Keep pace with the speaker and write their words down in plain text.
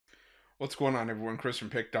What's going on, everyone? Chris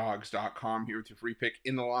from Pickdawgz.com here with your free pick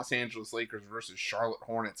in the Los Angeles Lakers versus Charlotte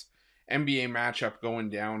Hornets NBA matchup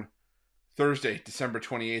going down Thursday, December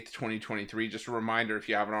 28th, 2023. Just a reminder, if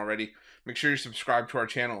you haven't already, make sure you subscribe to our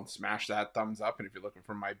channel and smash that thumbs up. And if you're looking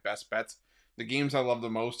for my best bets, the games I love the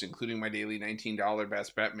most, including my daily $19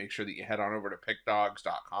 best bet, make sure that you head on over to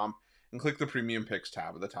Pickdawgz.com and click the Premium Picks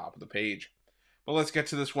tab at the top of the page. But let's get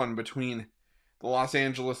to this one between the Los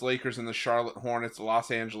Angeles Lakers and the Charlotte Hornets. The Los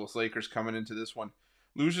Angeles Lakers coming into this one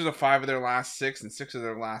losers of 5 of their last 6 and 6 of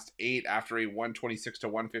their last 8 after a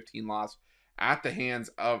 126-115 loss at the hands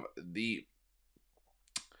of the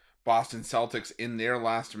Boston Celtics in their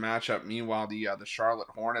last matchup. Meanwhile, the Charlotte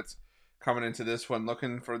Hornets coming into this one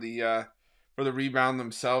looking for the rebound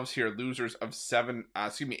themselves here. Losers of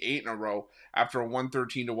 8 in a row after a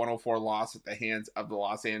 113-104 loss at the hands of the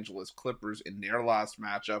Los Angeles Clippers in their last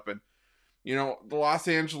matchup. And you know, the Los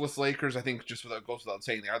Angeles Lakers, I think, just goes without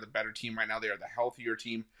saying, they are the better team right now. They are the healthier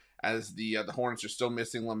team, as the Hornets are still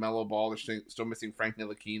missing LaMelo Ball. They're still missing Frank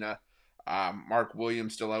Ntilikina. Mark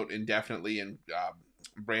Williams still out indefinitely, and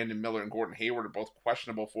Brandon Miller and Gordon Hayward are both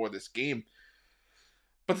questionable for this game.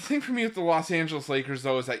 But the thing for me with the Los Angeles Lakers,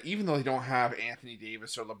 though, is that even though they don't have Anthony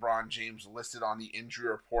Davis or LeBron James listed on the injury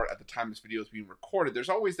report at the time this video is being recorded, there's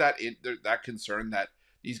always that concern that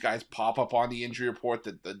these guys pop up on the injury report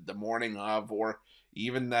the morning of, or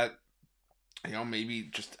even that, you know, maybe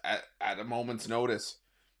just at a moment's notice,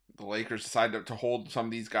 the Lakers decide to hold some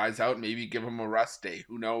of these guys out, maybe give them a rest day.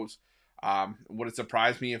 Who knows? Would it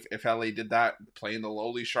surprise me if LA did that, playing the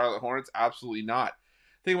lowly Charlotte Hornets? Absolutely not.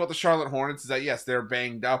 The thing about the Charlotte Hornets is that, yes, they're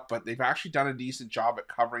banged up, but they've actually done a decent job at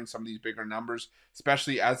covering some of these bigger numbers,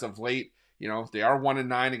 especially as of late. You know, they are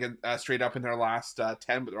 1-9 against straight up in their last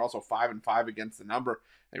 10, but they're also 5-5 against the number.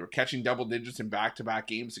 They were catching double digits in back-to-back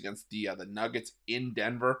games against the Nuggets in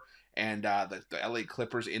Denver and the LA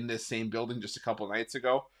Clippers in this same building just a couple nights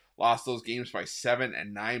ago. Lost those games by 7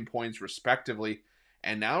 and 9 points respectively,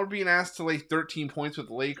 and now we're being asked to lay 13 points with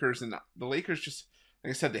the Lakers. And the Lakers, just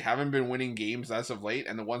like I said, they haven't been winning games as of late,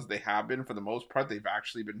 and the ones they have been, for the most part, they've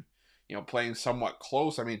actually been, you know, playing somewhat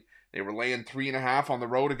close. I mean, they were laying 3.5 on the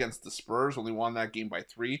road against the Spurs, only won that game by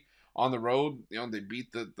 3. On the road, you know, they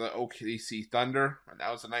beat the OKC Thunder, and that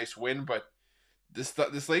was a nice win. But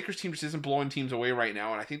this Lakers team just isn't blowing teams away right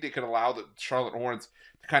now, and I think they could allow the Charlotte Hornets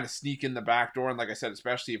to kind of sneak in the back door. And like I said,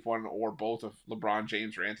 especially if one or both of LeBron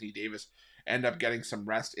James or Anthony Davis end up getting some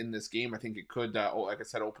rest in this game, I think it could, like I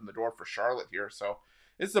said, open the door for Charlotte here. So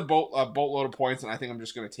it's a boatload of points, and I think I'm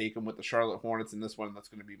just going to take them with the Charlotte Hornets in this one. That's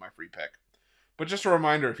going to be my free pick. But just a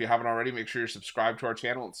reminder, if you haven't already, make sure you're subscribed to our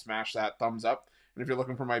channel and smash that thumbs up. And if you're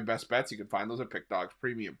looking for my best bets, you can find those at Pickdawgz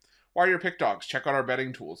Premium. While you're Pickdawgz, check out our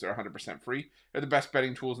betting tools. They're 100% free. They're the best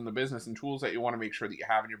betting tools in the business, and tools that you want to make sure that you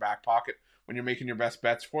have in your back pocket when you're making your best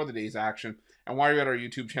bets for the day's action. And while you're at our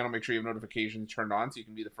YouTube channel, make sure you have notifications turned on so you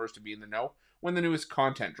can be the first to be in the know when the newest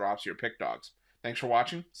content drops here at Pickdawgz. Thanks for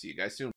watching. See you guys soon.